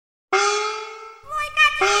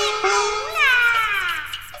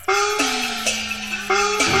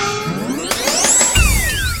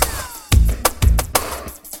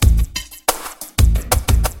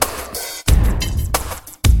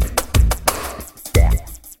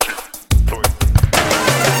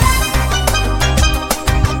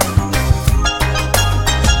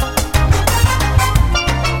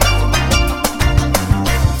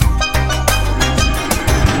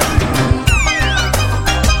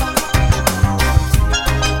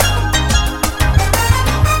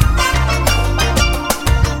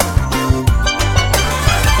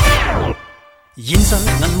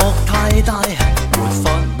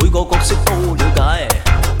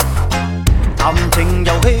談情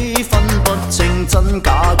遊戲分不清真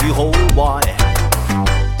假與好壞，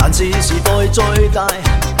但是時代再大，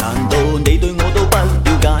難道你對我都不了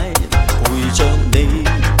解？陪着你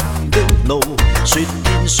的路，說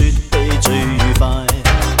天說地最愉快。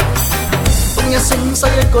東一聲西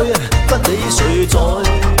一句，不理誰在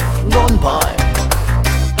安排。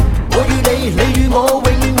我與你，你與我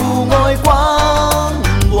永互愛關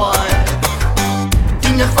懷。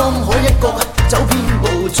天一方海一角，走遍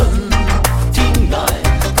無盡天涯。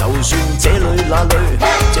就算這裏那裏，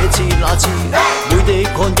這次那次，每滴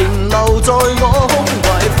汗仍留在我胸懷。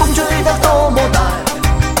風吹得多麼大，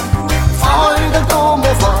花開得多麼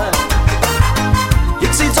快，亦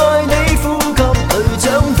是在你呼吸裏長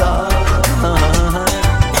大。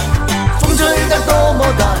風吹得多麼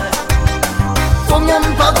大，光陰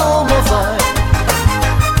跑多麼快，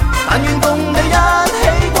但願共你一起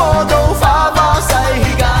過到花花世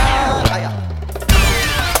界。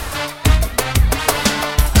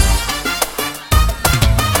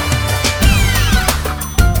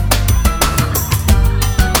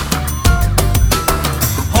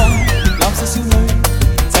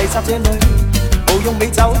集這裏，無用美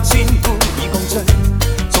酒千杯已共醉，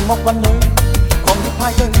從惡運裏狂熱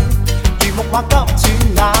派對，如木馬急轉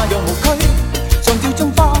那樣無拘，像吊鐘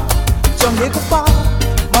花，像野菊花，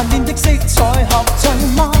萬變的色彩合襯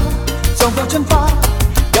嗎？像報春花，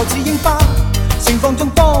又似櫻花，盛放中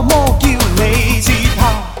多麼叫你自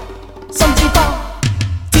怕，心之花，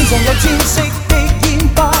天上有千色的煙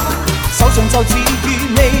花，手上就似與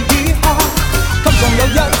你雨下，襟上有一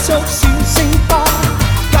束小星花。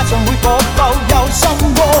加上每個浮有心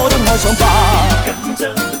窩都愛上吧。緊張，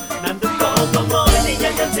難道講到愛你也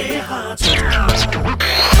有這下場？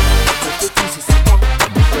這都是時光，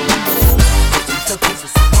這都是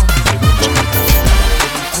時光，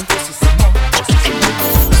這是什麼？我是什麼？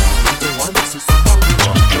你在玩的是什麼？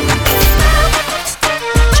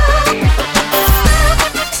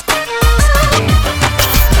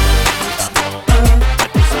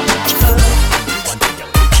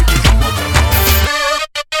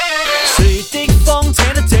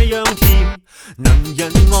能引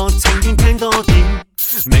我情願聽多點，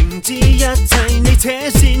明知一切你扯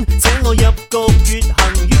線，請我入局越行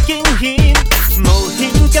越驚險，無險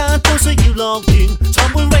家都需要樂園，裁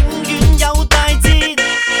判永遠有大節，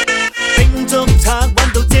兵捉賊玩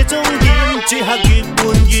到這終點，主客越換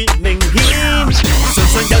越明顯，唇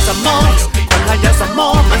上有什麼，裙下有什麼，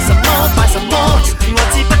問什麼拜什麼，我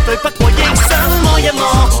知不對，不過亦想摸一摸，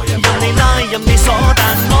任你拉任你鎖，但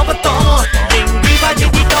我不躲，仍愉快要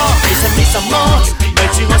幾多，其實你什麼圍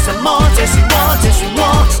住我什麼，這漩渦這漩渦，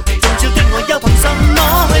中招的我又憑什麼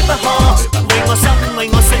去不可，為我生為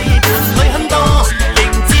我死伴侶很多，仍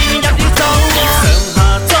自入了走窩，上下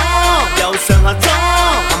左右上下左，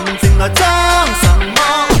陷阱來裝什麼？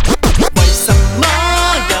為什麼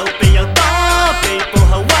又避又躲，被捕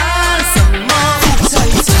後玩什麼？複製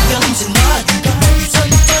情感情話如假如真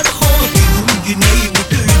不可如滿如你沒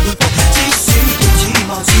對沒錯，即使如此貌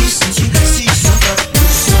似神似思想不會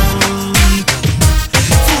相近。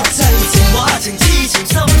複製情話情知情深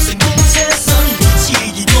成功車身熱熾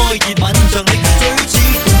熱愛熱吻像你舉止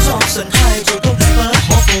動作神態做到不可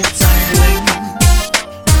複製領。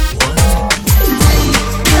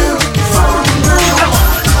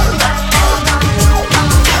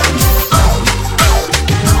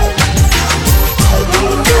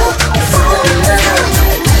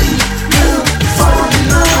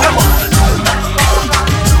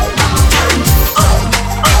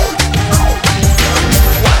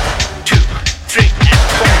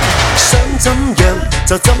怎樣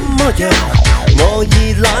就怎麼樣，我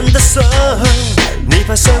已懶得想。你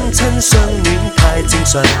怕相親相戀太正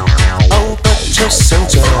常，勾不出想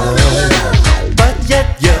像。不一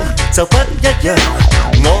樣就不一樣，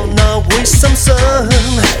我哪會心傷？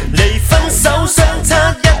離分手相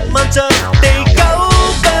差1萬丈，地久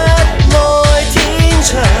不愛天長。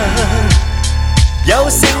有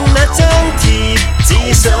剩那張貼紙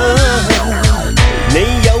上，你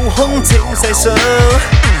有空請細想。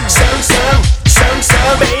想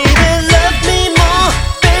baby love me more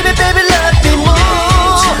baby baby love me more，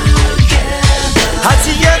 下次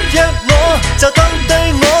約我就當對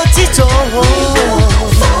我資助。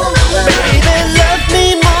baby love me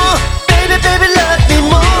more baby baby love me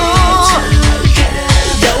more，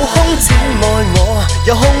 有空請愛我，有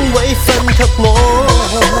空位分給我。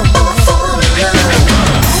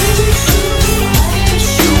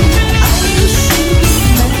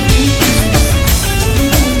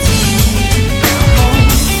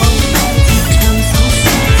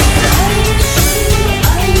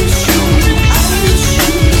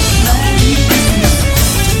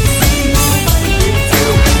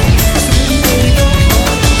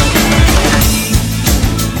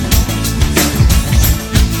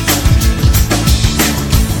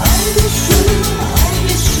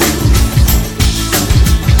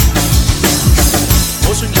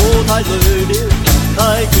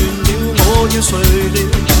睡了，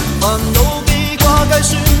煩惱記掛計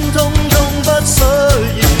算，通通不需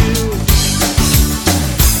要。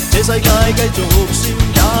這世界繼續笑，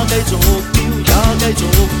也繼續飄，也繼續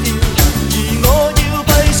跳，而我要閉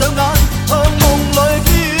上眼向夢裏飄。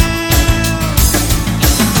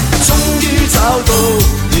終於找到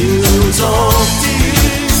了昨天，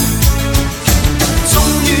終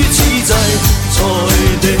於此際在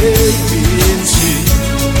你面前，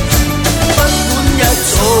不管一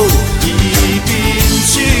早已變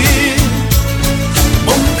遷，夢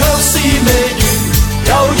卻是未完，又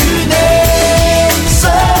與你相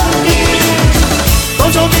見。當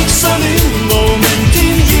初的相戀無明天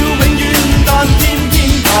要永遠，但偏偏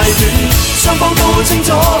太短，雙方都清楚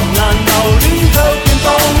難留戀，卻願當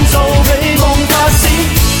做美夢發展。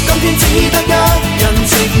今天只得一人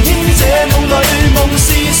情牽，這夢裏夢絲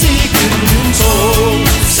絲眷戀從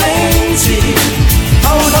醒前，偷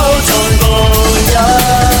偷再過一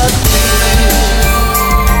遍。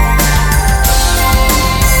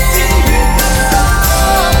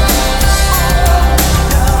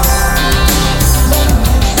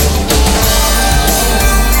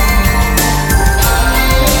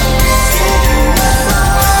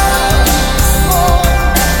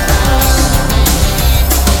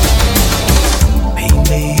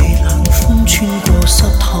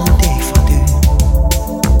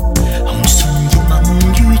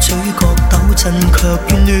真卻眷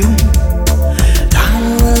戀，冷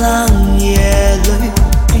冷夜裏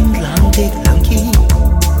冰冷的涼意，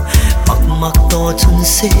默默多珍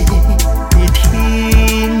惜天。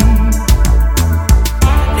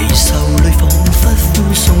離愁裏彷彿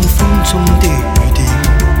歡送風中的雨點，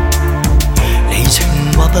離情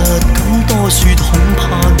話不敢多說，恐怕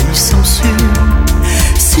你心酸。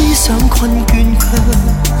思想困倦卻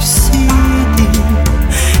思念，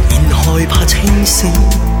現害怕清醒。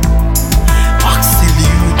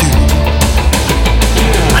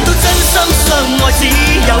難道真心相愛只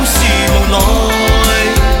有是無奈？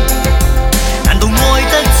難道愛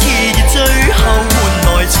得熾熱最後換來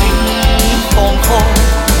情放開？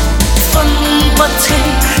分不清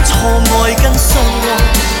錯愛跟相愛，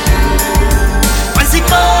還是不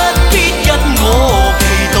必因我期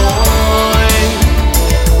待？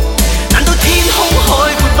難道天空海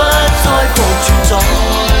闊不再復存在？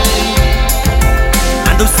難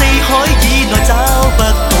道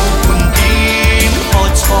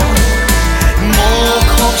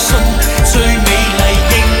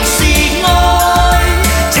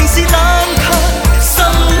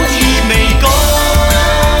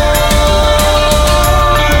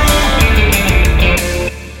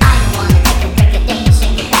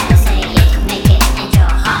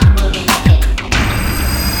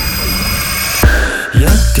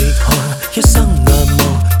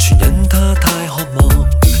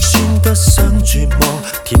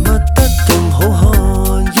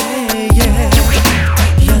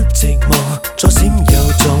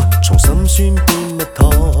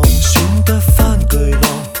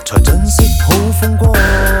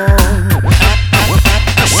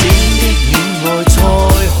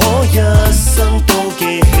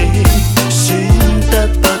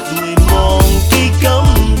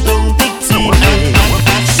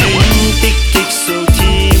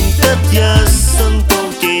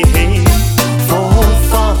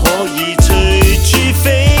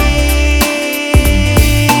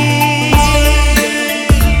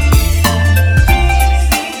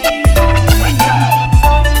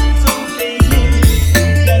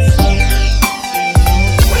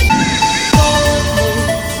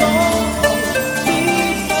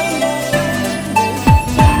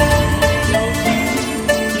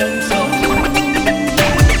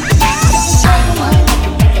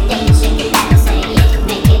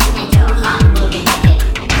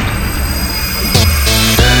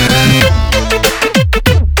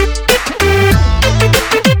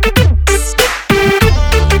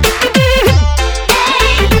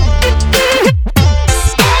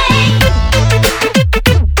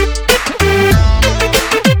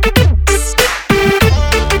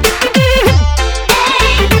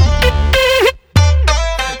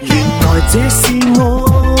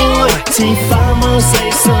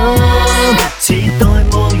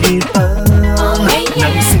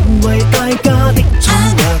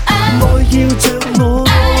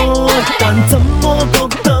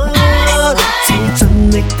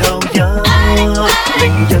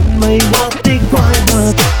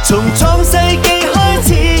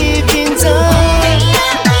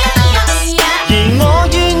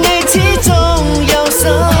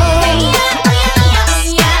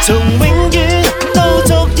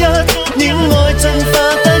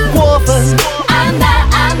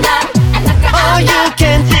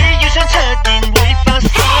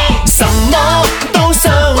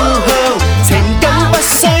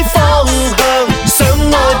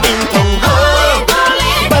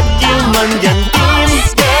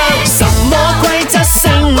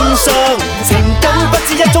上，情感不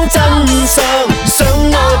止一種真相，想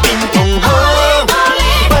愛便同行，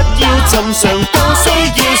不要尋常，更需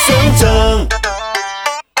要想像。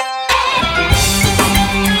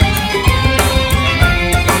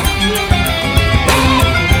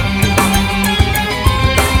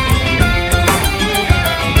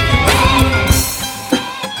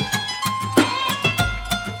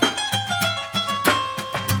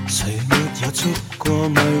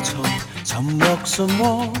沉默什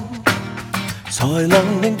麼，才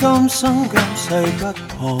能令今生今世不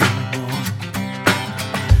彷徨？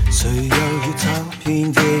誰又要找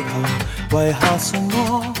遍地球，為下什麼？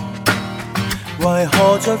為何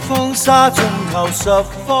在風沙盡頭十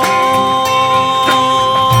方？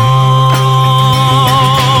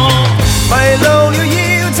迷路了要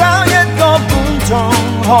找一個半眾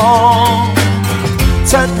航，漆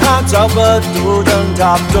黑找不到燈塔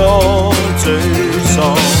中沮喪。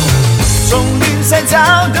從亂世找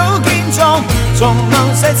到堅壯，從盟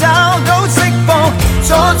誓找到釋放，左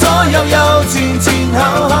左右右前前後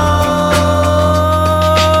後。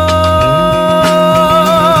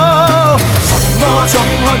什麼種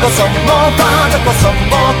開過什麼花，得過什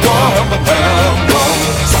麼果，向夢向往。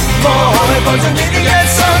什麼海放進你的一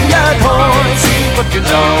生一開始不斷流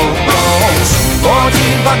浪。什麼天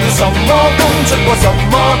翻了什麼風，出過什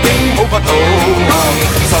麼境冇法導航。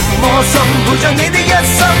什麼心陪着你的一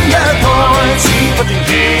生一開始不斷期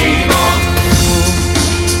望，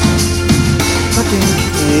不斷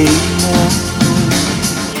期望。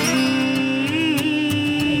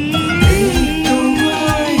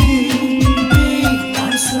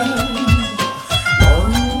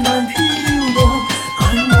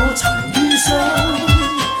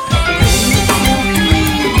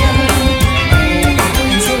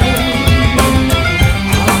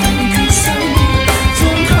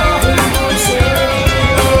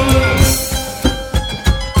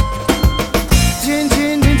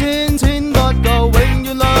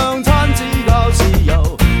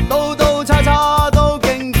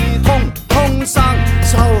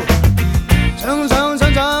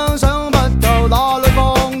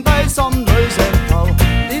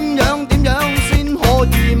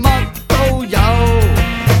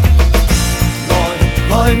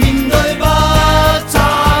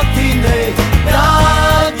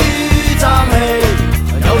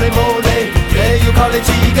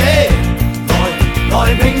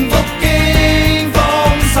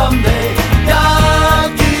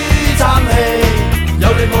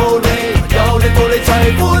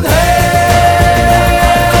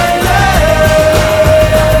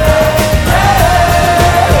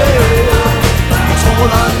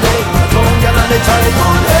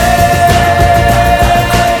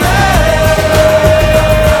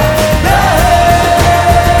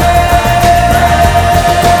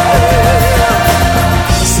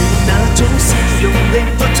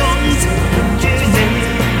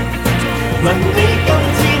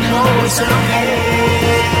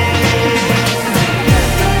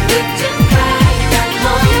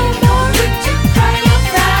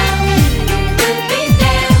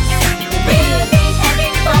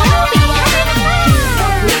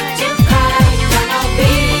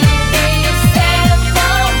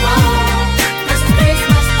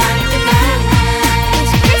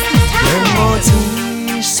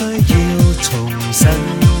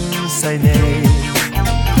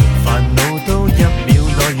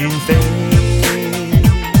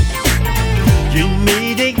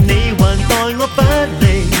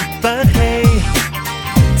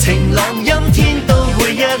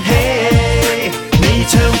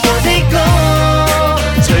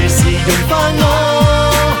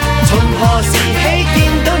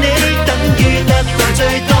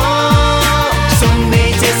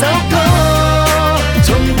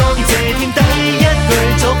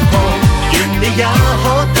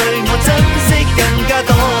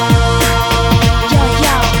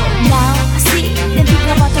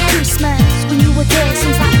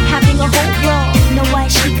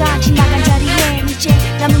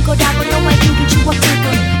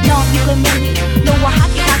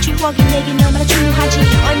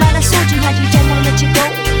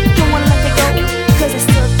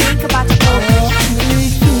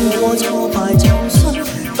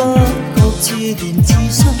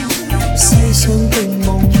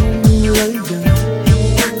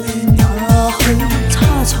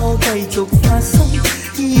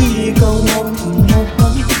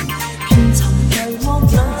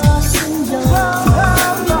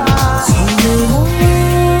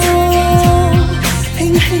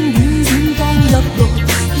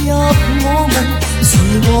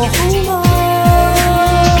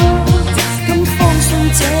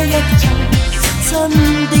真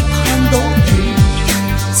的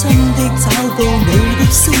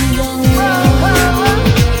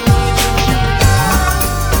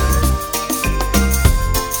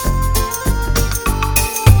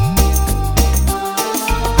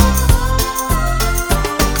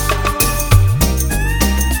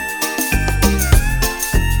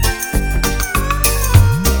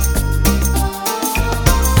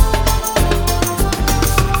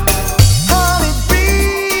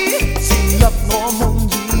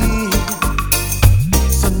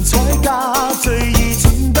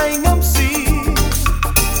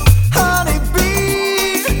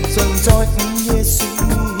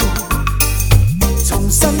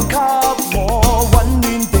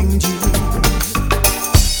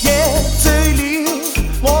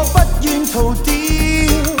步調，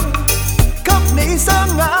給你雙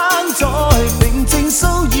眼在平靜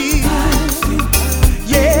騷擾，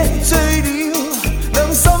夜醉了，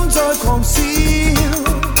兩心在狂笑，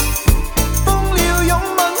瘋了擁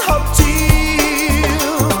吻合照。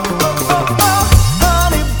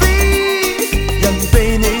Honey B， 人被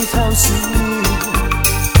你偷笑，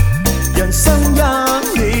人生因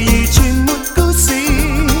你而全沒故事，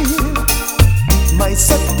迷失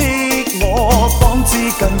的我仿知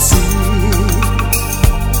更是。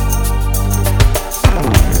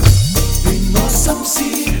亂我心思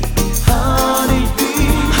Honey B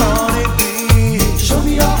Honey B Show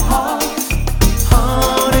me your heart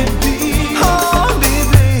Honey B Honey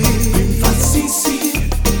B 亂髮絲絲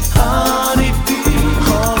Honey B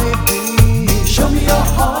Honey B Show me your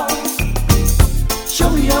heart Show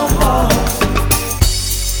me your heart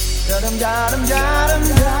Da-dum da-dum da-dum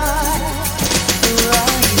da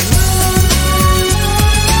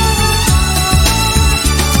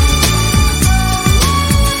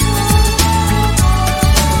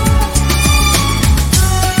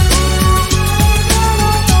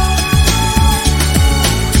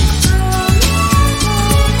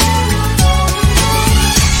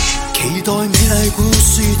期待美麗故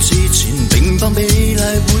事之前，明白美麗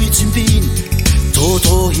會漸變，妥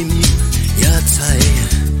妥協議，一切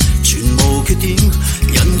全無缺點。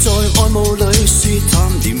人在愛慕裏試探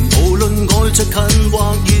念，無論愛着近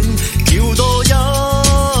或遠，要多一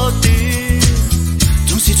點，縱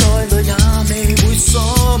是再累也未會心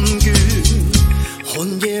軟。寒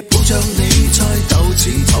夜抱着你在鬥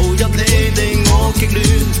前，投入你令我極亂，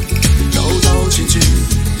兜兜轉轉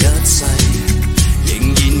一世仍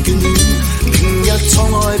然眷戀，明日錯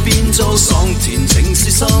愛變做桑田，情是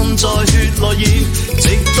滲在血來熱，直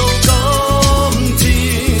到今天，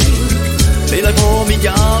美麗破滅也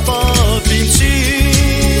不變遷。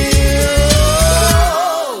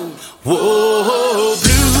Blue，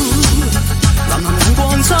 藍眼光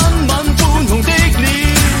親吻半紅的臉，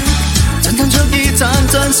陣陣灼熱，陣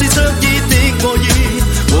陣是灼熱的愛意。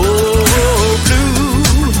Blue，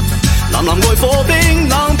 藍愛火冰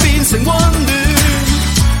冷變成溫暖。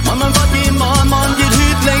慢慢發現，慢慢熱血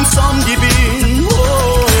令心已變。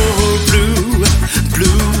Blue,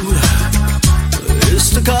 blue is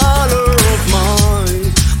the color of my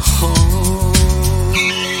heart。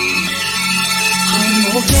恨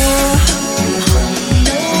我嘅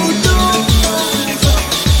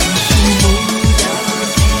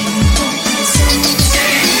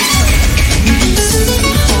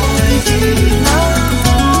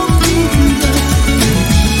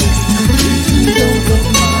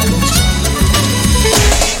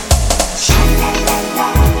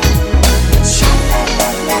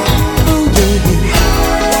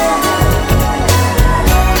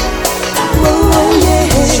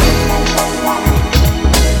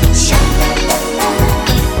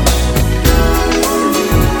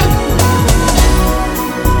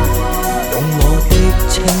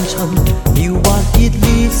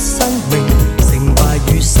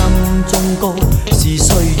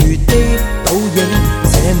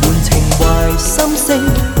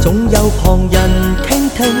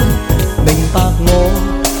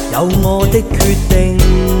有我的決定，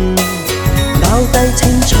咬低青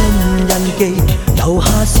春印記，留下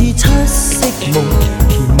是七色夢，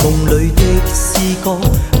甜夢裏的詩歌，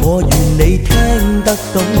我願你聽得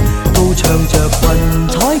懂，高唱着雲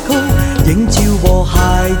彩曲，映照和諧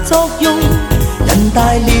作用，人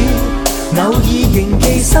大了，偶爾仍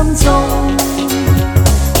記心中，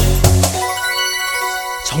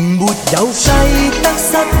從沒有計得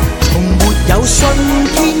失，從沒有信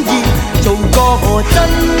天意，做個真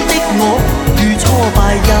的我，遇挫敗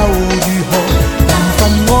又如何？緣分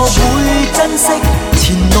我會珍惜，前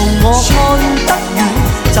路我看得遠，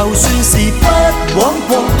就算是不枉過，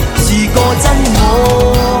是個真我。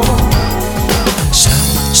常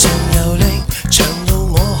常遊歷長路，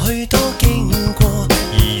我許多經過，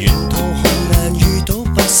而沿途紅顏遇到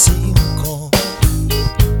不少個。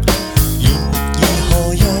然而何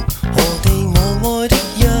日何地我愛的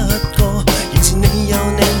一個，仍是你有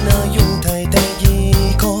你那用題第二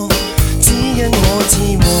個，只因我自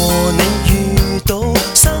和你遇到，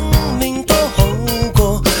生命多好過，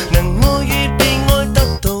能愛與被愛得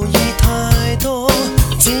到已太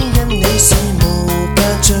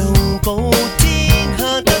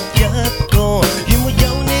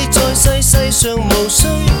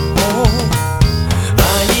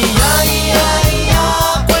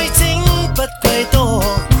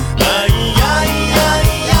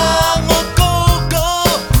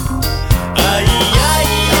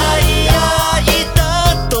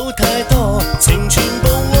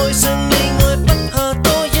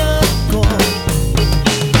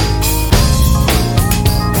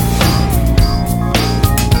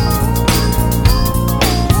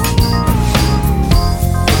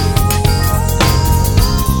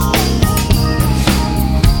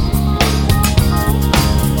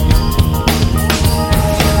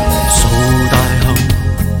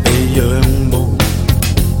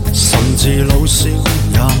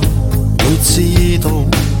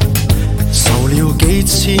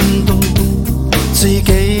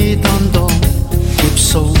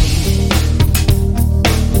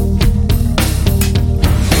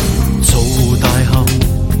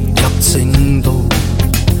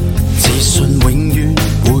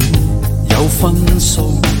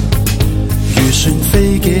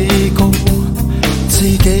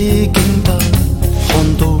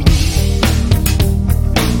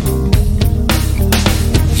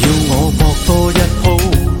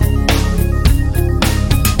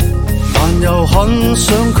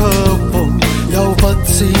卻步，又不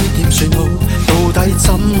知點算好，到底怎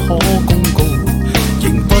可公告，仍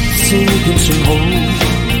不知點算好。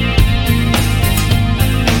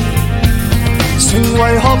成為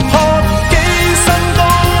合拍幾身都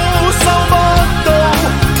收不到，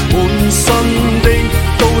滿身的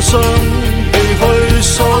刀傷被去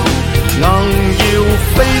數，硬要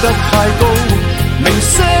飛得太高，明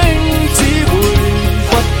星只會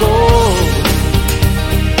不保。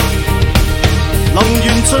能緣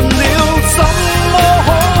盡了，怎麼可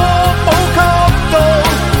補給到？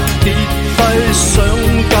跌低想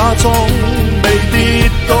假裝未跌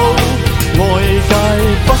倒，外界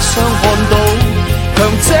不想看到，強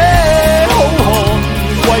者好漢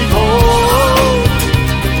為討。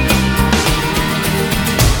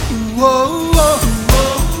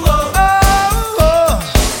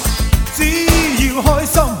只要開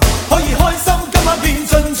心，可以開心，今晚變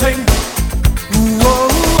盡情。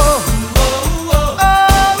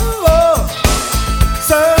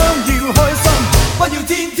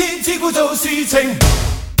做事情，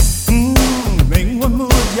命運沒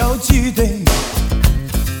有注定，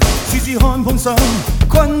試試看碰上，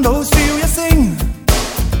困惱笑一聲。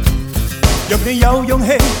若你有勇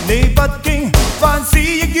氣，你不驚，凡事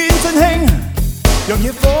亦願盡興，讓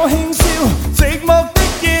野火輕燒寂寞的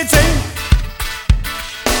夜靜，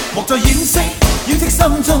莫再掩飾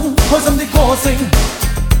心中開心的歌聲，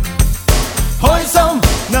開心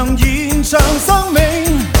能延長生命。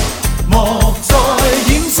莫再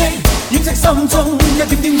掩飾心中一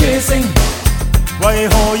點點野性，為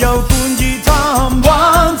何又半意貪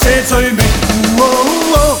玩這罪名？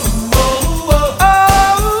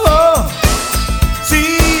只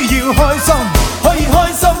要開心，可以開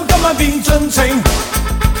心，今晚便盡情。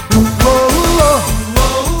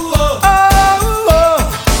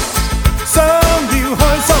想要開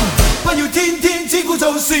心，不要天天只顧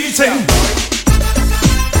做事情。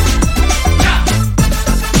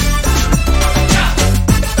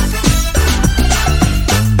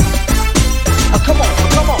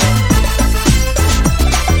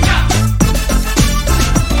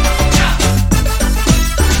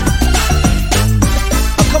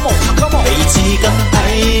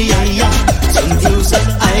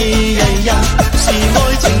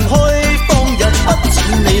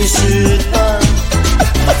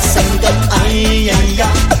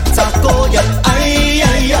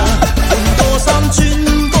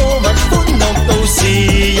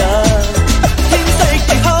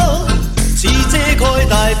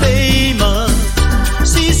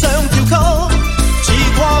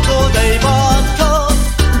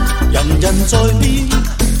在變，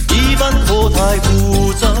已不可太固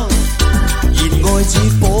執。熱愛似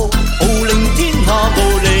火，號令天下無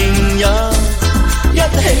寧人。一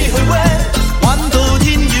起去 rap， 玩到天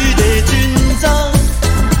與地轉爭。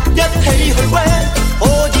一起去 rap， 可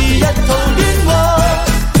以一套戀愛。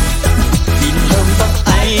面向北，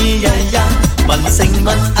哎呀呀，問成問，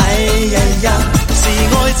哎呀呀，是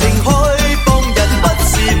愛情開放人，不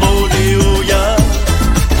是無聊人。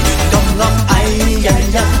亂咁噏，哎呀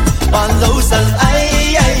呀。扮老實，哎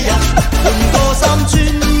呀呀，換個衫穿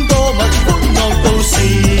個襪，歡樂到時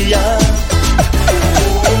日。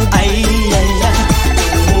哎呀呀，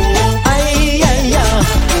哎呀呀，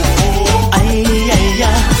哎呀呀，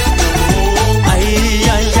哎呀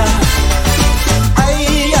呀，哎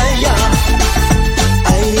呀呀，哎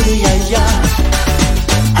呀呀，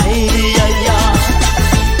哎呀呀。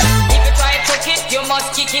If you try to kick, you must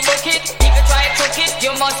kick it, book it. If you try to kick,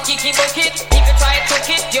 you must kick it, book it.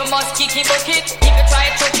 You must kick it, book it. If you try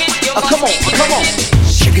to kick, you must kick it, book it.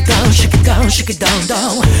 Shake it down, shake it down, shake it down,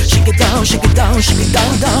 down. Shake it down, shake it down, shake it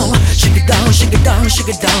down, down. Shake it down, shake it down, shake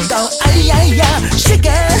it down, down. Ay ay ay, shake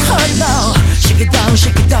it hard now. Shake it down,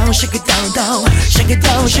 shake it down, shake it down, down. Shake it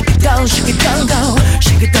down, shake it down, shake it down, down.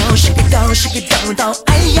 Shake it down, shake it down, shake it down, down.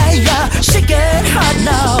 Ay ay ay, shake it hard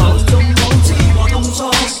now. 用我知我動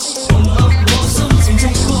作，融合我心情直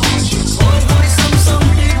覺，開開心心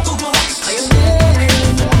的高歌。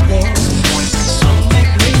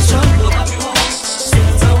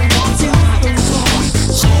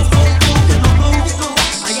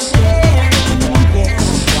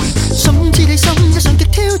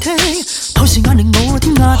透視眼令我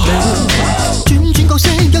添壓力，轉轉角色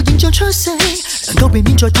有形象出色，能夠避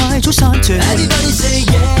免在太早散場。Everybody say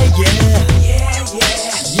yeah yeah yeah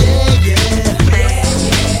yeah yeah yeah。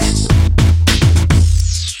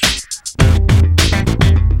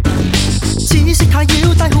知識太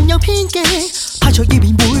妖，大雄有偏激，派錯意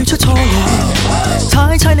便會出錯路。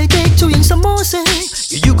猜猜你的造型什麼色，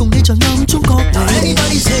如要共你在暗中角力。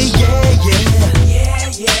Everybody say yeah yeah yeah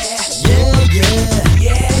yeah yeah yeah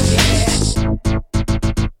yeah。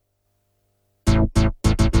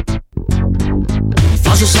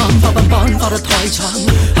恤衫花斑斑花得太慘，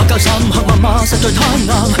黑膠衫黑麻麻實在太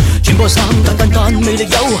硬，傳播衫簡魅力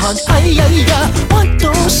有限，哎呀呀，屈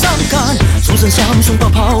到三間，送新衫送爆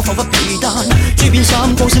泡彷彿皮蛋，珠邊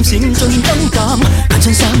衫光閃閃盡燈膽，緊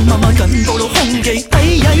襯衫慢慢緊暴露胸肌，哎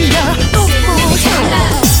呀呀，都不錯。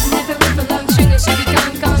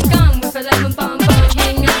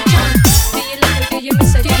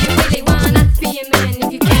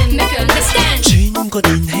穿過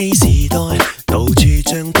電器時代，到處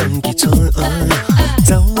將燈結彩，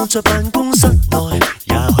走在辦公室內，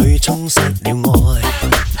也許充實了愛。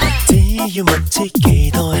只要密切期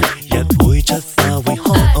待，日會出花會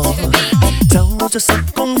開愛。走在10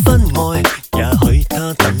公分外，也許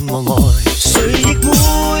他等我愛。誰亦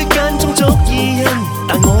會間中捉意人，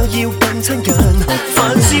但我要更親近，凡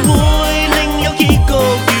事會另有結局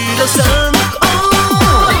如留神。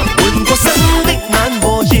換個新的眼和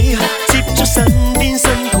耳，接觸身邊新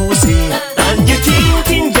故事，但要天天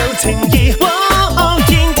有情意，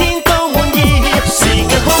天天都滿意。時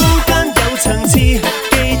間空間有層次，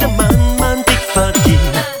記得慢慢的發現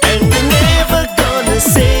 ，And we're never gonna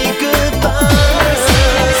say goodbye。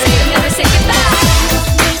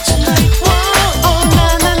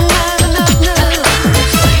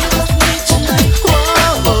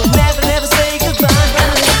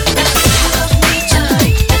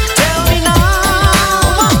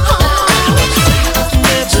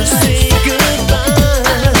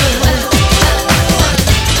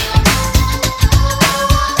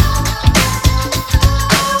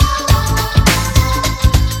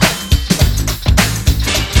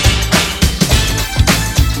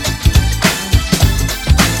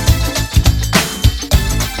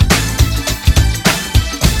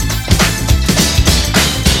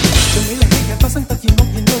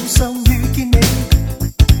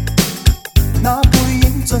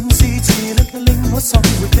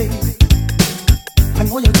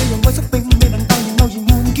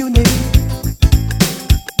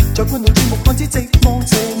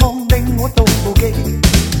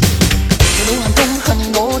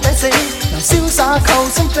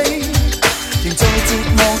仍在折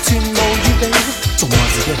磨，全無預備，縱還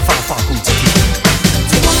是一花花公子。